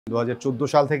2014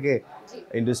 সাল থেকে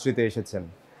ইন্ডাস্ট্রিতে এসেছেন।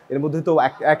 এর মধ্যে তো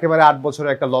একেবারে 8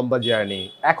 বছরের একটা লম্বা জার্নি।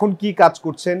 এখন কি কাজ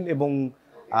করছেন এবং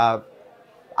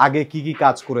আগে কি কি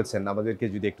কাজ করেছেন আমাদেরকে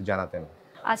যদি একটু জানাতেন।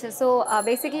 আচ্ছা, সো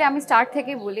বেসিক্যালি আমি স্টার্ট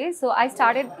থেকে বলি। So I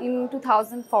started in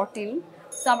 2014।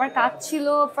 So আমার কাজ ছিল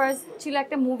ফার্স্ট ছিল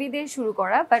একটা মুভি দিয়ে শুরু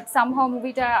করা, বাট সামহাও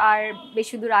মুভিটা আর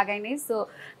বেশি দূর আগায় নেই। সো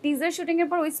টিজার শুটিংয়ের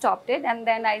পর we স্টপটেড and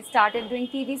then I started doing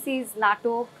TV series,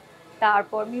 নাটক,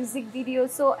 তারপর মিউজিক ভিডিও।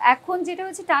 সো এখন যেটা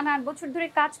হচ্ছে টানা 8 বছর ধরে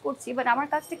কাজ করছি, বাট আমার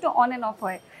কাজটা একটু অন অ্যান্ড অফ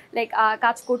হয়। লাইক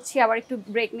কাজ করছি, আবার একটু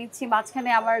ব্রেক নিচ্ছি, মাঝখানে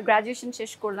আমার গ্র্যাজুয়েশন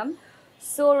শেষ করলাম।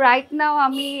 সো রাইট নাও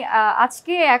আমি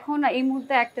আজকে এখন এই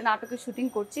মুহূর্তে একটা নাটকের শুটিং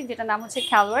করছি, যেটা নাম হচ্ছে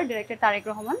খেলোয়াড়, ডিরেক্টর তারেক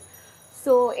রহমান।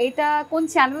 সো এটা কোন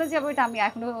চ্যানেলে যাবো এটা আমি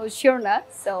এখনো শিওর না।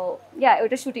 সো ইয়া,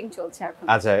 ওটা শুটিং চলছে এখন।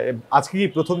 আচ্ছা, আজকে কি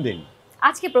প্রথম দিন?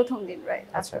 আজকে প্রথম দিন, রাইট।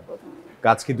 আচ্ছা, প্রথম দিন।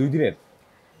 কাজ কি 2 দিনের?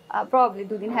 প্রবাবলি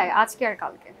 2 দিন, হ্যাঁ, আজকে আর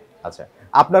কালকে। আচ্ছা,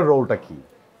 আপনার রোলটা কি?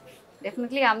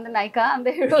 Definitely I'm the Naika, I'm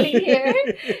the heroine here.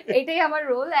 এটাই আমার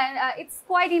role and it's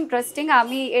quite interesting.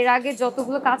 আমি এর আগে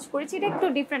যতগুলো কাজ করেছি এটা একটু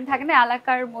ডিফারেন্ট থাকে না,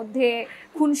 এলাকার মধ্যে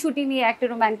খুনসুটি নিয়ে একটা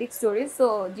রোমান্টিক স্টোরি। সো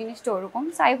জিনিসটা ওরকম।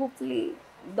 সো আই হোপফুলি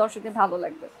দর্শকদের ভালো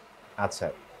লাগবে। আচ্ছা,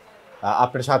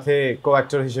 আপনার সাথে কো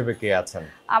অ্যাক্টর হিসেবে কে আছেন?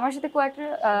 আমার সাথে কো অ্যাক্টর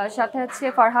সাথে আছে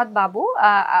ফারহাদ বাবু।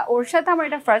 ওর সাথে আমার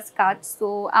এটা ফার্স্ট কাজ। সো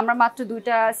আমরা মাত্র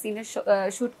 2টা সিনের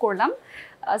শুট করলাম।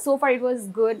 So far it was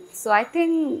good, so I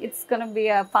think it's gonna be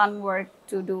a fun work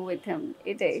to do with him.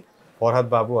 এটাই। ফরহাদ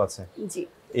বাবু আছে? জি।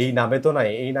 এই নামে তো নাই,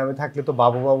 এই নামে থাকলে তো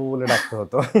বাবু বাবু বলে ডাকতে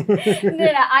হতো।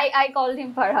 না, I called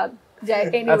him Farhad.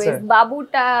 Anyways,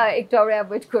 বাবুটা একটু আমরা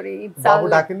অ্যাভয়েড করি। বাবু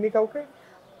ডাকেননি কাউকে?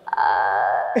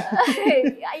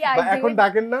 এখন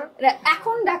ডাকেন না?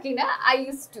 এখন ডাকি না, I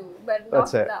used to, but not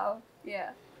now. Yeah.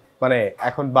 মানে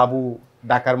এখন বাবু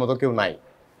ডাকার মতো কেউ নাই?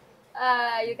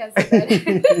 You can say that.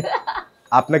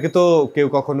 আপনাকে তো কেউ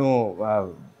কখনো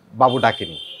বাবু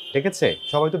ডাকেনি, ডেকেছে?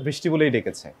 সবাই তো বৃষ্টি বলেই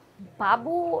ডেকেছে।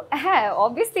 বাবু, হ্যাঁ,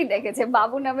 অবভিয়াসলি ডেকেছে,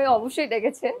 বাবু নামে অবশ্যই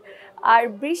ডেকেছে। আর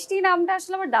বৃষ্টি নামটা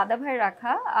আসলে আমার দাদা ভাই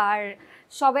রাখা, আর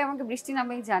সবাই আমাকে বৃষ্টি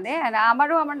নামেই জানে। আর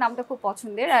আমারও আমার নামটা খুব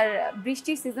পছন্দের, আর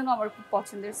বৃষ্টির সিজনও আমার খুব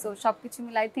পছন্দের। সো সব কিছু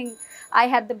মিলে I think I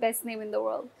had the best name in the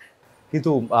world.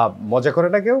 কিন্তু মজা করে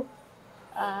না কেউ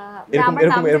এরকম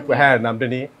এরকম? হ্যাঁ, নামটা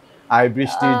নিয়ে আই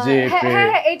বৃষ্টি যে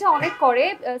হ্যাঁ, এটা অনেক করে,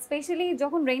 স্পেশালি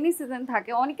যখন রেইনি সিজন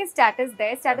থাকে অনেকে স্ট্যাটাস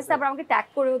দেয়, স্ট্যাটাসে আবার আমাকে ট্যাগ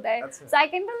করেও দেয়। সো আই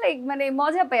ক্যান লাইক মানে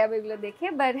মজা পাই আমি এগুলো দেখে,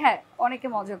 বাট হ্যাঁ, অনেকে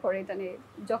মজা করে এটা নিয়ে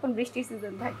যখন বৃষ্টির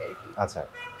সিজন থাকে আর কি। আচ্ছা,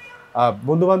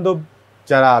 বন্ধু বান্ধব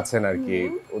যারা আছেন আর কি,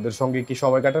 ওদের সঙ্গে কি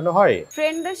সময় কাটানো হয়?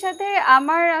 ফ্রেন্ডদের সাথে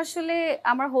আমার আসলে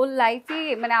আমার হোল লাইফে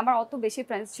মানে আমার অত বেশি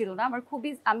ফ্রেন্ডস ছিল না।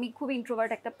 আমি খুবই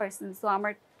ইন্ট্রোভার্ট একটা পার্সন। সো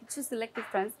আমার কিছু selective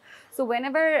friends. So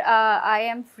ওয়েনেভার I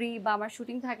am free বা আমার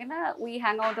শুটিং থাকে না, we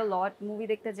hang out a lot, movie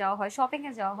দেখতে যাওয়া হয়,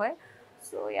 শপিংয়ে যাওয়া হয়।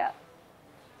 So yeah.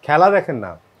 খেলা দেখেন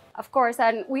না? Of course,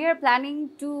 and we are planning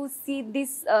to see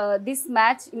this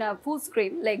match in a full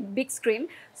screen, like big screen.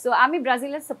 So আমি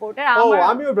ব্রাজিলের সাপোর্টার।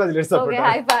 আমিও ব্রাজিলের সাপোর্টার। ওকে,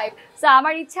 হাই ফাইভ। সো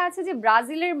আমার ইচ্ছা আছে যে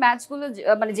ব্রাজিলের ম্যাচগুলো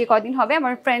মানে যে কয়দিন হবে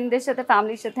আমার ফ্রেন্ডদের সাথে,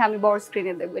 ফ্যামিলির সাথে আমি বড়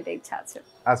স্ক্রিনে দেখব, এটা ইচ্ছা আছে।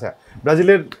 আচ্ছা,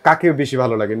 ব্রাজিলের কাকে বেশি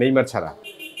ভালো লাগে নেইমার ছাড়া?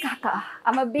 কাকা।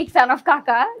 I'm a big fan of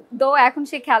কাকা, দো এখন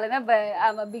সে খেলে না, but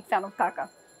I'm a big fan of কাকা।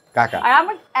 কাকা। আর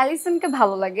আমার অ্যালিসনকে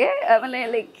ভালো লাগে, মানে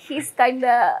like he is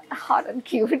kinda hot and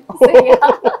cute.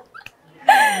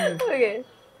 ওকে।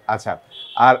 আচ্ছা,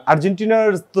 আর আর্জেন্টিনার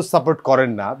তো সাপোর্ট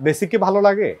করেন না, মেসিকে ভালো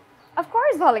লাগে? Of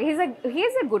course ভালো লাগে, he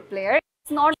is a good player.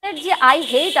 It's not that I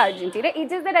hate Argentina, it's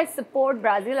just that I support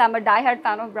Brazil. I'm a die-hard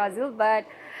fan of Brazil, but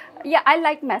yeah, I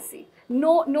like Messi.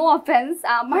 No offense,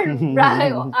 আমার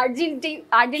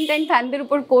Argentine ফ্যানদের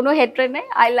উপর কোনো hatred নেই।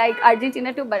 I like Argentina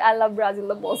too, but I love Brazil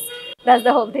the most. That's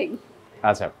the whole thing.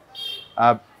 আচ্ছা,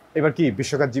 এবার কি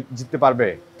বিশ্বকাপ জিততে পারবে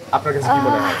আপনার কাছে কি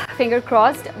মনে হয়? ফিঙ্গার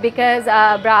ক্রসড, বিকজ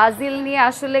ব্রাজিল নিয়ে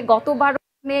আসলে গতবার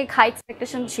অনেক হাই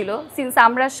এক্সপেকটেশন ছিল। সিন্স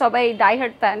আমরা সবাই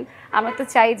ডাইহার্ড ফ্যান, আমরা তো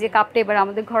চাই যে কাপটা এবার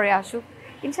আমাদের ঘরে আসুক।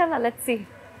 ইনশাআল্লাহ, লেটস সি।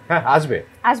 হ্যাঁ, আসবে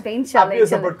ইনশাআল্লাহ। আমিও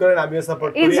সাপোর্ট করেন, আমিও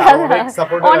সাপোর্ট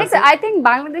করি। অনেক আই থিংক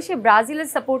বাংলাদেশে ব্রাজিলের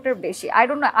সাপোর্টার বেশি। আই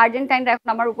ডোন্ট নো, আর্জেন্টাইনরা এখন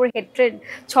আমার উপর হেট্রেড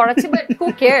ছড়াচ্ছে, but who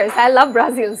cares, I love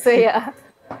Brazil. So yeah.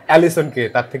 অ্যালিসনকে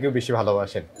তার থেকেও বেশি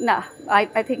ভালোবাসেন? না,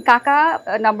 আই থিংক কাকা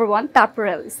নাম্বার 1, তারপর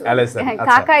অ্যালিসন।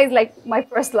 কাকা is like my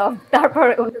first love, তারপর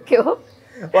অন্য কেউ।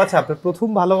 আচ্ছা, আপনার প্রথম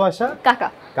ভালোবাসা? কাকা।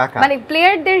 কাকা মানে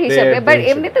প্লেয়ারদের হিসেবে, বাট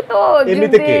এমনিতে তো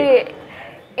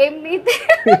এমনিতে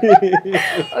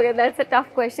ওকে, দ্যাটস আ টাফ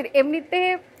কোয়েশ্চেন। এমনিতে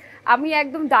আমি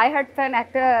একদম ডাইহার্ড ফ্যান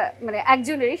একটা মানে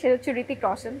একজনেরই, সেটা হচ্ছে ঋতিক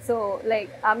রোশন। সো লাইক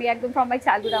আমি একদম ফ্রম মাই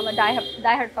চাইল্ডহুড আমার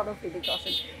diehard fan of Hrithik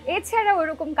Roshan. এছাড়া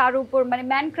ওরকম কারো উপর মানে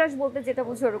ম্যান ক্রাশ বলতে যেটা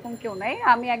বুঝি ওরকম কেউ নাই।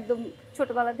 আমি একদম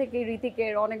ছোটবেলা থেকে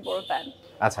ঋতিকের অনেক বড় ফ্যান।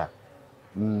 আচ্ছা,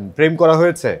 প্রেম করা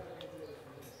হয়েছে?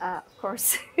 Of course.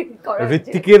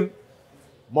 ঋতিকের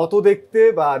মতো দেখতে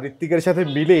বা ঋত্বিকের সাথে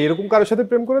মিলে এরকম কারোর সাথে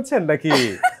প্রেম করেছেন নাকি?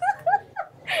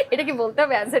 এটা কি বলতে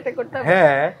হবে, অ্যানসারটা করতে হবে?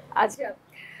 হ্যাঁ। আচ্ছা,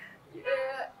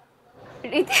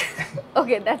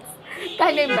 ওকে, that's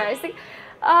kind of embarrassing.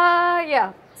 Yeah,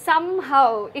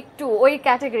 somehow একটু ওই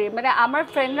ক্যাটাগরি, মানে আমার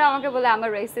ফ্রেন্ডরা আমাকে বলে আমার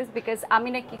রেসিস্ট বিকজ আমি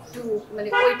নাকি একটু মানে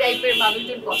ওই টাইপের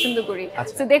মানুষজন পছন্দ করি,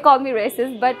 so they call me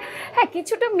racist. But হ্যাঁ,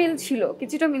 কিছুটা মিল ছিল।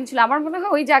 আমার মনে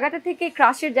হয় ওই জায়গাটা থেকে,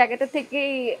 ক্রাশের জায়গাটা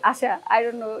থেকেই আসা। I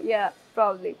don't know, yeah,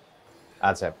 probably.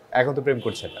 আচ্ছা, এখন তো প্রেম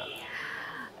করছেন না?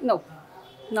 No,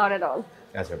 not at all.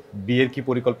 আচ্ছা, বিয়ের কি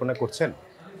পরিকল্পনা করছেন?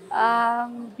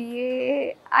 বিয়ে,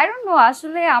 আই ডোন্ট নো,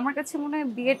 আসলে আমার কাছে মনে হয়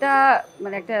বিয়েটা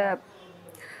মানে একটা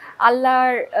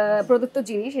আল্লাহর প্রদত্ত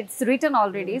জিনিস, ইটস রিটেন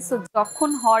অলরেডি, সো যখন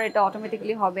হওয়ার এটা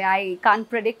অটোমেটিক্যালি হবে। I can't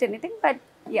predict anything, but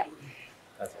yeah,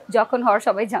 যখন হওয়ার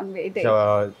সবাই জানবে এটাই।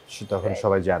 তখন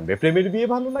সবাই জানবে। প্রেমের বিয়ে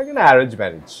ভালো লাগে না অ্যারেঞ্জ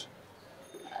ম্যারেজ?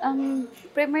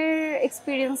 প্রেমের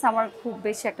এক্সপিরিয়েন্স আমার খুব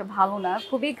বেশি একটা ভালো না,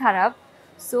 খুবই খারাপ।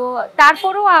 সো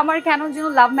তারপরেও আমার কেন যেন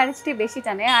লাভ ম্যারেজটাই বেশি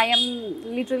টানে। I am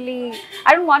literally,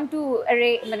 I don't want to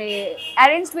মানে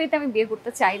অ্যারেঞ্জড ওয়েতে আমি বিয়ে করতে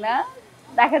চাই না,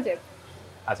 দেখা যাক।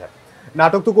 আচ্ছা,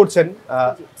 নাটক তো করছেন,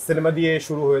 সিনেমা দিয়ে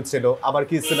শুরু হয়েছিল, আবার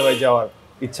কি সিনেমায় যাওয়ার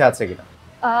ইচ্ছা আছে কিনা?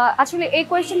 আসলে এই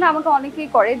কোয়েশ্চেনটা আমাকে অনেকেই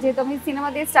করে, যেহেতু আমি সিনেমা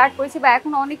দিয়ে স্টার্ট করেছি বা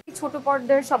এখন অনেকেই ছোট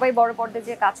পর্দার সবাই বড় পর্দায়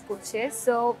যে কাজ করছে।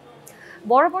 সো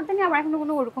বড় পর্দা নিয়ে আমার এখনো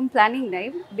কোনো ওরকম প্ল্যানিং নাই,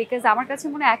 বিকজ আমার কাছে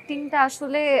মনে হয় অ্যাক্টিংটা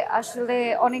আসলে আসলে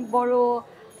অনেক বড়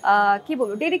কি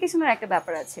বলবো, ডেডিকেশনের একটা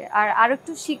ব্যাপার আছে। আর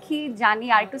একটু শিখি, জানি,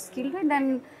 আর একটু স্কিল হয়, দেন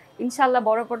ইনশাল্লাহ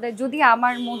বড় পর্দায় যদি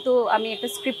আমার মতো আমি একটা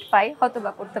স্ক্রিপ্ট পাই হয়তো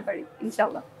বা করতে পারি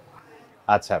ইনশাল্লাহ।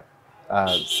 আচ্ছা,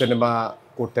 সিনেমা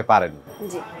করতে পারেন,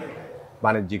 জি,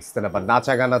 বাণিজ্যিক সিনেমা,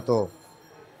 নাচা গানা তো?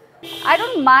 আই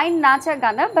ডোন্ট মাইন্ড নাচা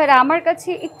গানা, বাট আমার কাছে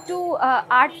একটু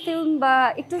আর্ট ফিল্ম বা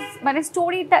একটু মানে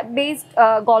স্টোরিটা বেসড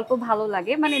গল্প ভালো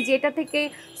লাগে, মানে যেটা থেকে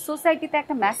সোসাইটিতে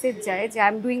একটা মেসেজ যায় যে আই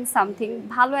এম ডুইং সামথিং,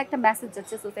 ভালো একটা মেসেজ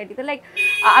যাচ্ছে সোসাইটিতে। লাইক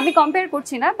আমি কম্পেয়ার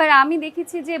করছি না, বাট আমি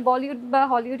দেখেছি যে বলিউড বা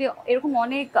হলিউডে এরকম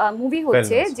অনেক মুভি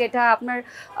হচ্ছে যেটা আপনার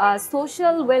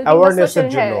সোশ্যাল ওয়েলবিং বা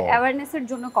সোশ্যাল অ্যাওয়ারনেসের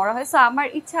জন্য করা হয়। সো আমার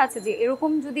ইচ্ছা আছে যে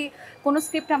এরকম যদি কোনো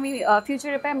স্ক্রিপ্ট আমি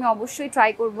ফিউচারে পাই, আমি অবশ্যই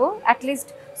ট্রাই করবো অ্যাটলিস্ট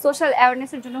সোশ্যাল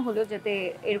অ্যাওয়ারনেসের জন্য হলেও যাতে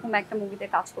এরকম একটা মুভিতে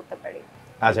কাজ করতে পারি।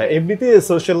 আচ্ছা, এমনিতে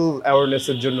সোশ্যাল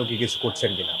অ্যাওয়ারনেসের জন্য কি কিছু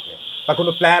করছেন কিনা আপনি, বা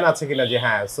কোনো প্ল্যান আছে কিনা যে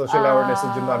হ্যাঁ সোশ্যাল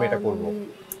অ্যাওয়ারনেসের জন্য আমি এটা করব?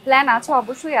 প্ল্যান আছে,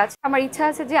 অবশ্যই আছে। আমার ইচ্ছা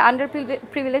আছে যে আন্ডার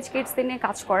প্রিভিলেজ কিডসদের নিয়ে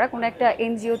কাজ করা, কোনো একটা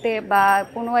এনজিওতে বা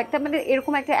কোনো একটা মানে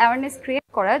এরকম একটা অ্যাওয়ারনেস ক্রিয়েট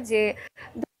করা, যে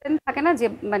থাকে না যে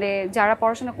মানে যারা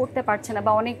পড়াশোনা করতে পারছে না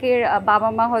বা অনেকের বাবা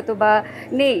মা হয়তো বা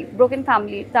নেই, ব্রোকেন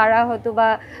ফ্যামিলি, তারা হয়তো বা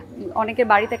অনেকের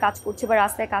বাড়িতে কাজ করছে বা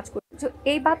রাস্তায় কাজ করছে। তো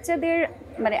এই বাচ্চাদের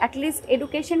মানে অ্যাটলিস্ট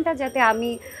এডুকেশনটা যাতে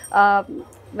আমি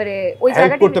মানে ওই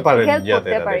জায়গাটা হেল্প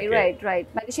করতে পারি। রাইট,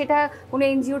 মানে সেটা কোনো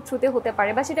এনজিওর থ্রুতে হতে পারে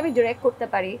বা সেটা আমি ডিরেক্ট করতে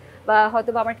পারি বা হয়তো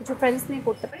বা আমার কিছু ফ্রেন্ডস নিয়ে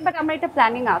করতে পারি, বাট আমার এটা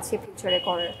প্ল্যানিং আছে ফিউচারে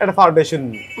করার, একটা ফাউন্ডেশন।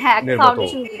 হ্যাঁ, একটা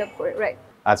ফাউন্ডেশন বিল্ড আপ করে। রাইট।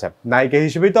 আচ্ছা, নায়িকা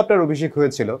হিসেবেই তো আপনার অভিষেক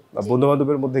হয়েছিল, বন্ধু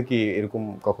বান্ধবের মধ্যে কি এরকম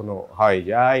কখনো হয়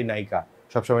যে নায়িকা,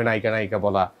 সবসময় নায়িকা নায়িকা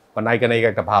বলা বা নায়িকা নায়িকা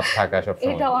একটা ভাব থাকা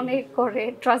সবসময়? এটা অনেক করে,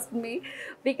 ট্রাস্ট মি,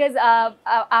 বিকজ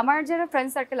আমার যারা ফ্রেন্ড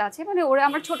সার্কেল আছে মানে ওরা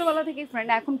আমার ছোটবেলা থেকেই ফ্রেন্ড,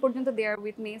 এখন পর্যন্ত দে আর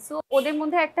উইথ মি। সো ওদের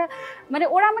মধ্যে একটা মানে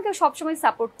ওরা আমাকে সবসময়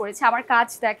সাপোর্ট করেছে, আমার কাজ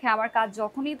দেখে, আমার কাজ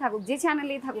যখনই থাকুক, যে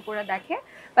চ্যানেলেই থাকুক ওরা দেখে।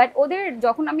 বাট ওদের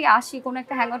যখন আমি আসি কোনো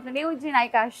একটা হ্যাং আউট, মানে ওই যে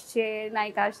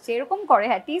নায়িকা আসছে এরকম করে,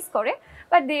 হ্যাঁ টিজ করে,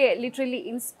 but they literally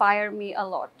inspire me a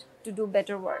lot to do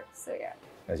better work. So yeah.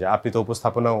 আচ্ছা, আপনি তো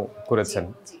উপস্থাপনাও করেছেন,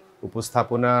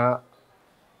 উপস্থাপনা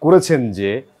করেছেন,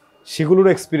 যে সেগুলোর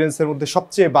এক্সপিরিয়েন্সের মধ্যে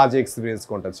সবচেয়ে বাজে এক্সপিরিয়েন্স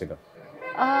কোনটা ছিল?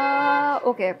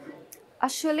 ওকে,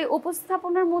 আসলে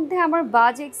উপস্থাপনার মধ্যে আমার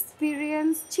বাজে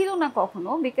এক্সপিরিয়েন্স ছিল না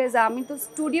কখনো, বিকজ আমি তো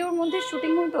স্টুডিওর মধ্যে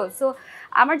শুটিং হতো। সো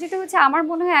আমার যেটা হচ্ছে, আমার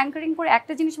মনে হয় অ্যাঙ্কারিং করে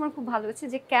একটা জিনিস আমার খুব ভালো হচ্ছে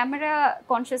যে ক্যামেরা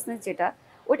কনসিয়াসনেস যেটা,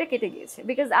 ওইটা কেটে গিয়েছে,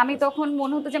 বিকজ আমি তখন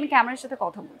মনে হতো যে আমি ক্যামেরার সাথে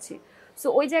কথা বলছি। সো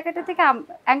ওই জায়গাটা থেকে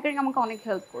অ্যাঙ্কারিং আমাকে অনেক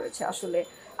হেল্প করেছে। আসলে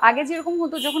আগে যেরকম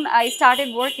হতো, যখন আই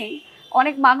স্টার্টেড ওয়ার্কিং,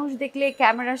 অনেক মানুষ দেখলে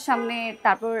ক্যামেরার সামনে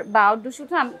তারপর বা আউটডোর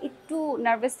শুটে আমি একটু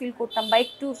নার্ভাস ফিল করতাম বা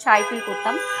একটু শাই ফিল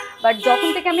করতাম। বাট যখন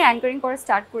থেকে আমি অ্যাঙ্কারিং করা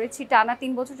স্টার্ট করেছি, টানা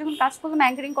 3 বছর যখন কাজ করলাম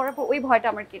অ্যাঙ্কারিং করার পর, ওই ভয়টা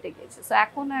আমার কেটে গিয়েছে। সো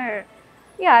এখন আর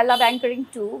I love anchoring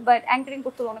two, but anchoring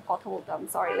করতে অনেক কথা বলতাম,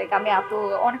 সরি, লাইক আমি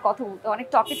অনেক কথা বলতে, অনেক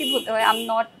টকেটিভ হতে হয়, I am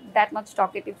not that much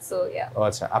talkative. So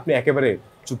আচ্ছা, আপনি একেবারে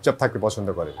চুপচাপ থাকতে পছন্দ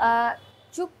করেন?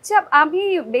 চুপচাপ, আমি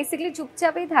বেসিক্যালি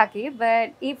চুপচাপই থাকি, but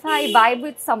if I vibe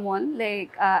with someone, like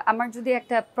আমার যদি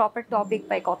একটা প্রপার টপিক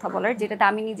পাই কথা বলার, যেটাতে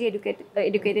আমি নিজে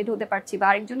এডুকেটেড হতে পারছি বা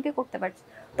আরেকজনকে করতে পারছি,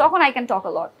 তখন I can talk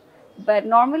a lot, but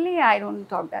normally I don't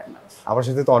talk that much. আমার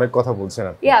সাথে তো অনেক কথা বলছেন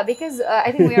আপনি। Because I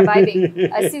think we are ভাইবিং,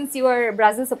 since you R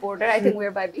Brazil supporter, I think we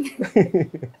are ভাইবিং।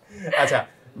 আচ্ছা,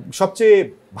 সবচেয়ে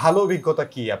ভালো অভিজ্ঞতা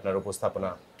কি আপনার উপস্থাপনা?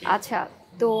 আচ্ছা,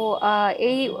 তো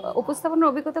এই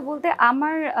উপস্থাপনার অভিজ্ঞতা বলতে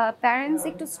আমার প্যারেন্টস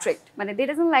একটু স্ট্রিক্ট, মানে দে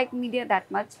doesn't like media that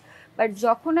much. But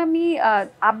যখন আমি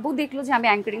আব্বু দেখলো যে আমি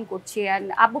অ্যাঙ্কারিং করছি, অ্যান্ড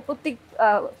আব্বু প্রত্যেক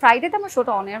ফ্রাইডেতে আমার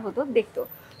শোটা অন এয়ার হতো, দেখতো।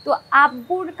 তো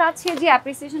আব্বুর কাছে যে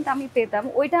অ্যাপ্রিসিয়েশনটা আমি পেতাম,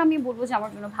 ওইটা আমি বলবো যে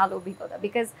আমার জন্য ভালো অভিজ্ঞতা।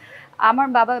 বিকজ আমার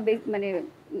বাবা মানে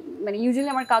মানে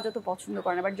ইউজুয়ালি আমার কাজ অত পছন্দ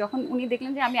করে না, বাট যখন উনি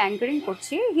দেখলেন যে আমি অ্যাঙ্কারিং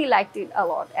করছি, হি liked it a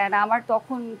lot. And আমার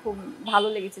তখন খুব ভালো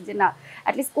লেগেছে যে না,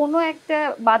 অ্যাটলিস্ট কোনো একটা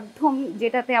মাধ্যম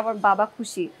যেটাতে আমার বাবা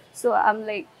খুশি। So I am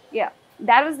like yeah,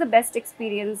 that was the best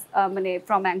experience মানে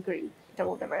ফ্রম অ্যাঙ্কারিং, এটা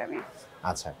বলতে পারি আমি।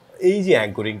 আচ্ছা, এই যে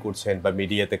অ্যাঙ্করিং করছেন বা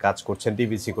মিডিয়াতে কাজ করছেন,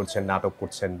 টিভিসি করছেন, নাটক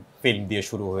করছেন, ফিল্ম দিয়ে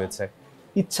শুরু হয়েছে,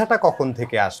 ইচ্ছাটা কখন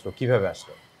থেকে আসলো, কিভাবে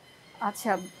আসলো?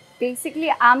 আচ্ছা, বেসিক্যালি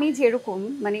আমি যেরকম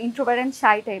মানে ইন্ট্রোভার্ট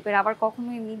শাই টাইপের, আবার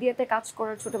কখনোই মিডিয়াতে কাজ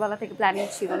করার ছোটোবেলা থেকে প্ল্যানিং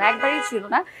ছিল না, একবারই ছিল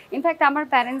না। ইনফ্যাক্ট আমার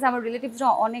প্যারেন্টস, আমার রিলেটিভসরা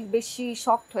অনেক বেশি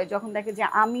শকড হয় যখন দেখে যে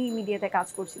আমি মিডিয়াতে কাজ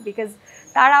করছি, বিকজ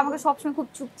তারা আমাকে সবসময় খুব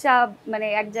চুপচাপ মানে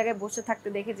এক জায়গায় বসে থাকতে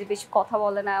দেখে, যে বেশি কথা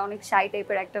বলে না, অনেক শাই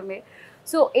টাইপের একটা মেয়ে।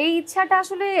 সো এই ইচ্ছাটা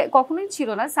আসলে কখনোই ছিল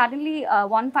না। Suddenly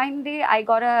one fine day I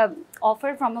got a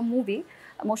offer from a movie,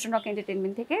 motion rock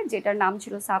entertainment থেকে, যেটার নাম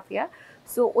ছিল সাফিয়া।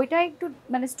 সো ওইটা একটু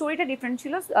মানে স্টোরিটা ডিফারেন্ট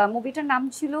ছিল। মুভিটার নাম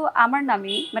ছিল আমার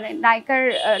নামেই, মানে নায়িকার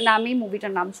নামেই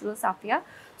মুভিটার নাম ছিল সাফিয়া।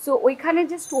 সো ওইখানে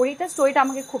যে স্টোরিটা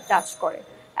আমাকে খুব টাচ করে।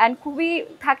 অ্যান্ড খুবই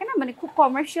থাকে না, মানে খুব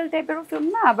কমার্শিয়াল টাইপেরও ফিল্ম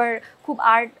না, আবার খুব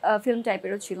আর্ট ফিল্ম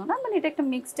টাইপেরও ছিল না, মানে এটা একটা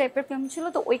মিক্স টাইপের ফিল্ম ছিল।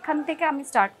 তো ওইখান থেকে আমি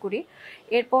স্টার্ট করি।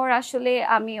 এরপর আসলে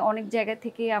আমি অনেক জায়গা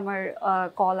থেকে আমার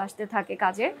কল আসতে থাকে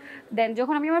কাজের। দেন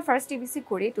যখন আমি আমার ফার্স্ট টিভিসি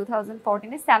করি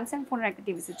 2014-এ, স্যামসাং ফোনের একটা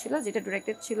টিভিসি ছিল, যেটা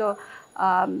ডিরেক্টেড ছিল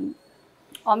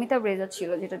অমিতাভ রেজা ছিল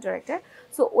যেটা ডিরেক্টর।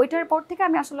 সো ওইটার পর থেকে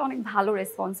আমি আসলে অনেক ভালো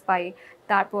রেসপন্স পাই।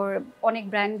 তারপর অনেক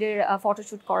ব্র্যান্ডের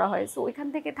ফটোশ্যুট করা হয়। সো ওইখান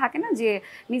থেকে থাকে না যে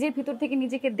নিজের ভিতর থেকে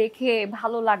নিজেকে দেখে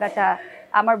ভালো লাগাটা,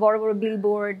 আমার বড় বড়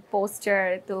বিলবোর্ড, পোস্টার,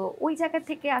 তো ওই জায়গা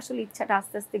থেকে আসলে ইচ্ছাটা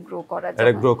আস্তে আস্তে গ্রো করা যায়।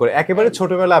 এটা গ্রো করে একেবারে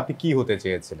ছোটবেলা আপনি কি হতে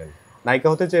চেয়েছিলেন? নায়িকা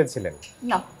হতে চেয়েছিলেন?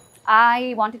 না, I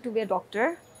wanted to be a doctor,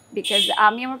 because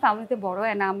আমি আমার ফ্যামিলিতে বড়,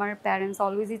 অ্যান্ড আমার প্যারেন্টস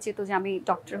অলওয়েজই চেত যে আমি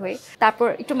ডক্টর হই। তারপর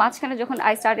একটু মাঝখানে যখন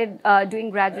আই স্টার্টেড ডুইং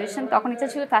গ্র্যাজুয়েশন, তখন ইচ্ছা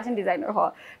ছিল ফ্যাশন ডিজাইনার হওয়া,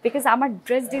 বিকজ আমার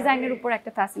ড্রেস ডিজাইনের উপর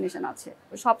একটা ফ্যাসিনেশন আছে।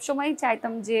 সবসময়ই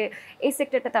চাইতাম যে এই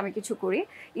সেক্টরটাতে আমি কিছু করি।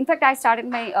 In fact I started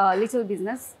my little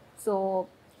business. So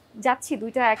যাচ্ছি,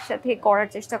 দুইটা একসাথে করার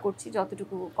চেষ্টা করছি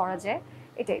যতটুকু করা যায়,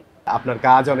 এটাই। আপনার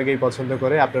কাজ অনেকেই পছন্দ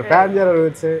করে, আপনার ফ্যান যারা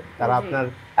রয়েছে তারা আপনার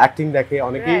অ্যাক্টিং দেখে,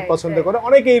 অনেকেই পছন্দ করে,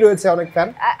 অনেকেই রয়েছে অনেক ফ্যান।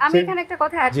 আমি এখানে একটা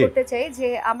কথা অ্যাড করতে চাই যে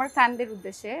আমার ফ্যানদের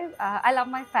উদ্দেশ্যে, I love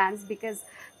my fans, because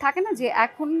থাকে না যে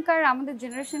এখনকার আমাদের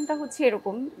জেনারেশনটা হচ্ছে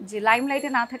এরকম যে লাইমলাইটে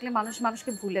না থাকলে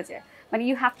মানুষকে ভুলে যায়। মানে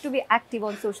you have to B active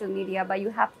on social media, বা you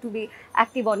have to B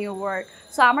active on your work.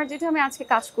 So আমার যেটা, আমি আজকে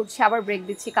কাজ করছি, আবার ব্রেক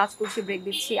দিচ্ছি, কাজ করছি, ব্রেক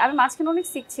দিচ্ছি। আমি মাঝখানে অনেক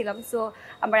শিখছিলাম, সো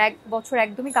আমার 1 বছর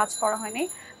একদমই কাজ করা হয়নি।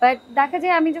 বাট দেখা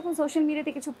যায় আমি যখন সোশ্যাল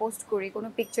মিডিয়াতে কিছু পোস্ট করি, কোনো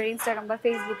পিকচার ইনস্টাগ্রাম বা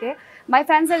ফেসবুকে, মাই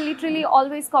fans are literally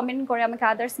always comment করে আমাকে,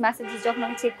 আদার্স মেসেজেস যখন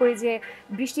আমি চেক করি যে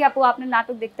বৃষ্টি আপু আপনার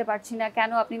নাটক দেখতে পাচ্ছি না,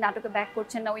 কেন আপনি নাটকে ব্যাক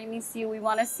করছেন না, we miss you, we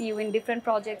want to C you in different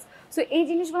projects. So এই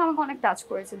জিনিসগুলো আমাকে অনেক টাচ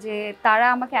করেছে, যে তারা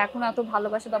আমাকে এখনো এত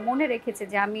ভালোবাসে বা মনে রেখেছে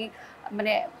যে আমি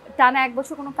মানে টানা 1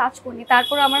 বছর কোনো কাজ করিনি,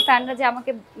 তারপর আমার ফ্যানরা যে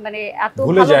আমাকে মানে এত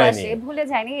ভালোবাসে, ভুলে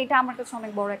যায়নি, এটা আমার কাছে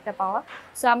অনেক বড় একটা পাওয়া।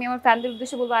 সো আমি আমার ফ্যানদের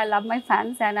উদ্দেশ্যে বলবো, I love my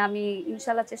fans, and আমি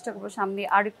ইনশাল্লাহ চেষ্টা করবো সামনে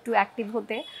আর একটু অ্যাক্টিভ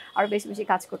হতে, আর বেশি বেশি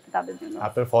কাজ করতে তাদের জন্য।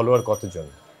 আপনার ফলোয়ার কতজন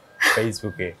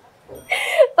ফেসবুকে?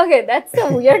 Okay, that's a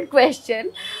weird question.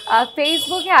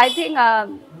 Facebook, I think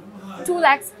 2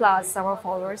 lakhs plus our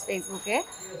followers Facebook.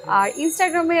 R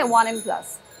Instagram 1M plus.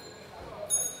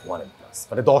 1M plus,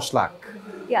 মানে 10 লাখ।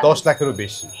 Yeah. 10 লাখেরও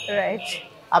বেশি। Right.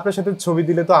 আপনার সাথে ছবি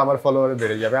দিলে তো আমার ফলোয়ার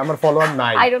বেড়ে যাবে। আমার ফলোয়ার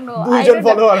নাই। I don't know. 2 John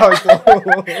follower হয়তো।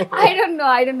 I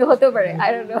don't know হতে পারে। I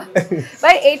don't know.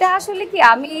 But এটা আসলে কি,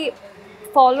 আমি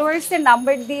ফলোয়ার্সের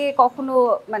নাম্বার দিয়ে কখনো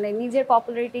মানে নিজের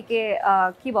পপুলারিটিকে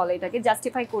কি বলে এটাকে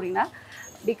জাস্টিফাই করি না।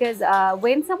 Because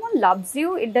when someone loves you,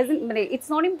 it doesn't মানে ইটস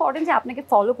নট ইম্পর্টেন্ট যে আপনাকে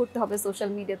ফলো করতে হবে সোশ্যাল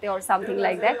মিডিয়াতে অর সামথিং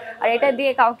লাইক দ্যাট। আর এটা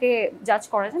দিয়ে কাউকে জাজ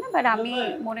করা যায় না। বাট আমি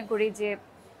মনে করি যে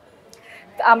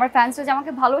আমার ফ্যান্সরা যে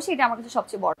আমাকে ভালোবাসে, এটা আমার কাছে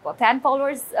সবচেয়ে বড় কথা। ফ্যান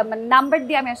ফলোয়ার্স মানে নাম্বার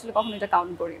দিয়ে আমি আসলে কখনো এটা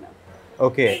কাউন্ট করি না।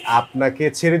 ওকে, আপনাকে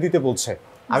ছেড়ে দিতে বলছে,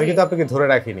 আমি কিন্তু আপনাকে ধরে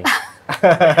রাখিনি।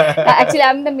 Actually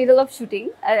I am the middle of shooting,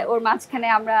 ওর মাঝখানে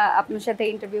আমরা আপনার সাথে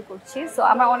ইন্টারভিউ করছি। সো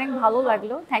আমার অনেক ভালো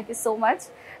লাগলো, thank you so much.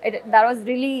 That was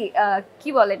really কি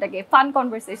বলে এটাকে, fun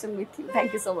conversation with you. Thank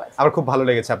you so much. আমার খুব ভালো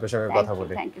লেগেছে আপনার সঙ্গে কথা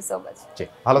বলে। Thank you so much. জি,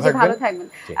 ভালো থাকবেন।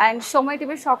 এন্ড সময়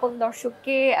টিভির সকল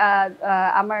দর্শককে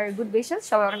আমার গুড উইশেস,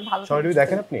 সবাই অনেক ভালো থাকবেন। সময় টিভি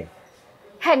দেখেন আপনি?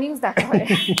 হ্যাঁ, নিউজ দেখা হয়।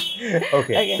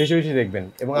 ওকে, বেশি বেশি দেখবেন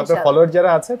এবং আপনার ফলোয়ার যারা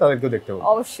আছে তাদেরকেও দেখতে হবে।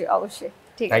 অবশ্যই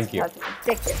ঠিক আছে। Thank you.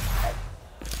 Take care.